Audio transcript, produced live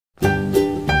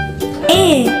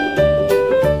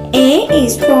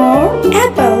is for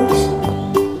apple.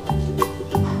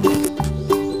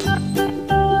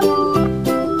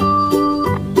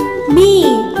 B.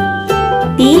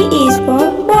 B is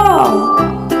for ball.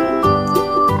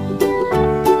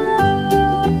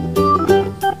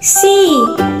 C.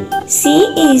 C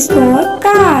is for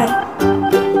car.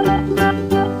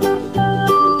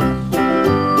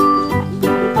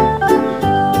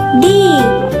 D.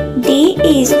 D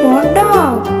is for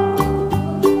dog.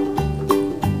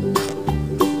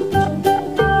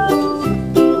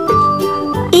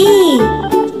 E.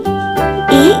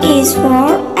 E is for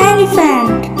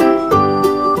elephant.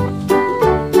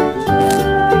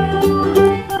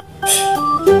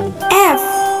 F.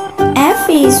 F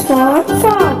is for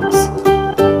fox.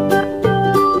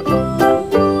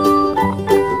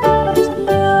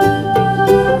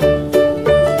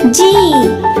 G.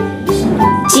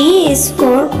 G is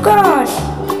for God.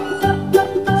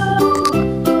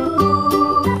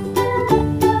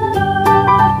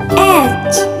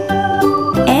 H.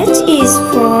 H is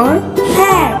for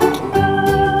hat.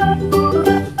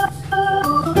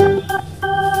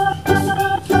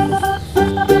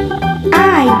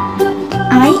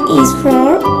 I is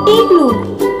for igloo.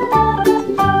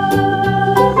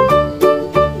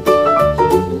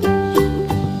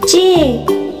 J.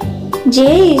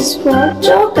 J is for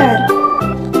joker.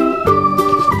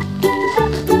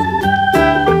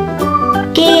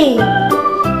 K.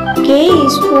 K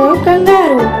is for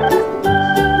kangaroo.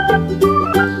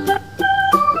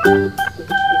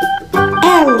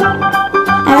 L.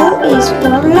 L is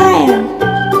for lion.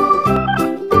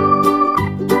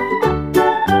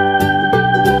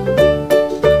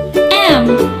 M.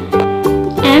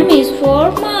 M is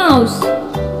for mouse.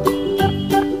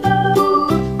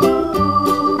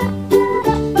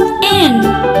 N.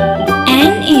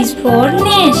 N is for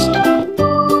nest.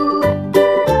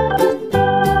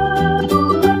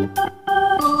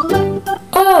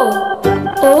 O.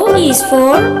 O is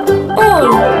for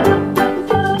owl.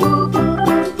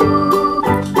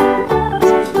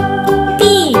 P.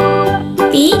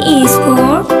 P is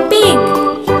for pig.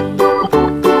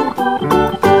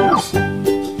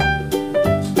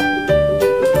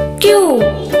 Q.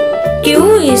 Q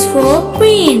is for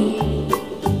queen.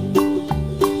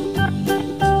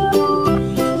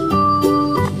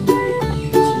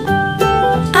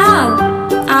 R.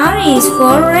 R is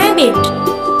for rabbit.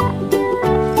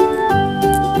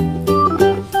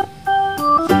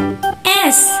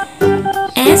 S.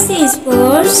 S is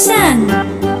for sun.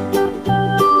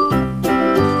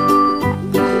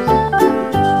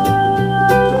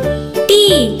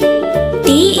 T. T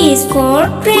is for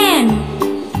train.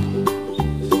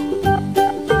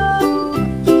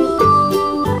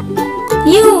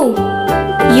 U.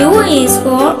 U is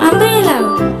for umbrella.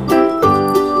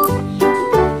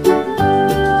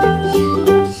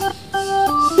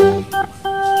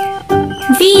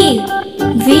 V.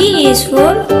 V is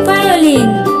for violin.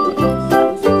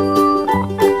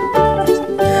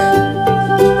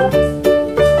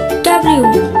 W.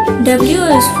 W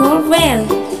is for whale.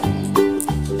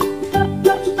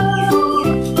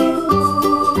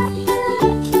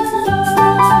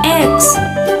 X.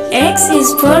 X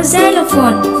is for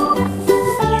xylophone.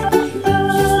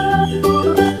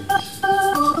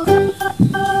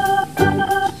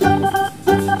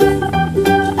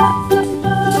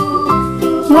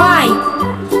 Y.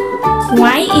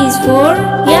 Y is for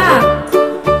yak.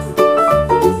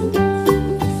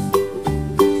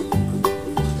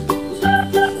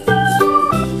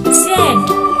 Z.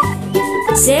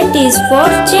 Z is for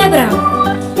zebra.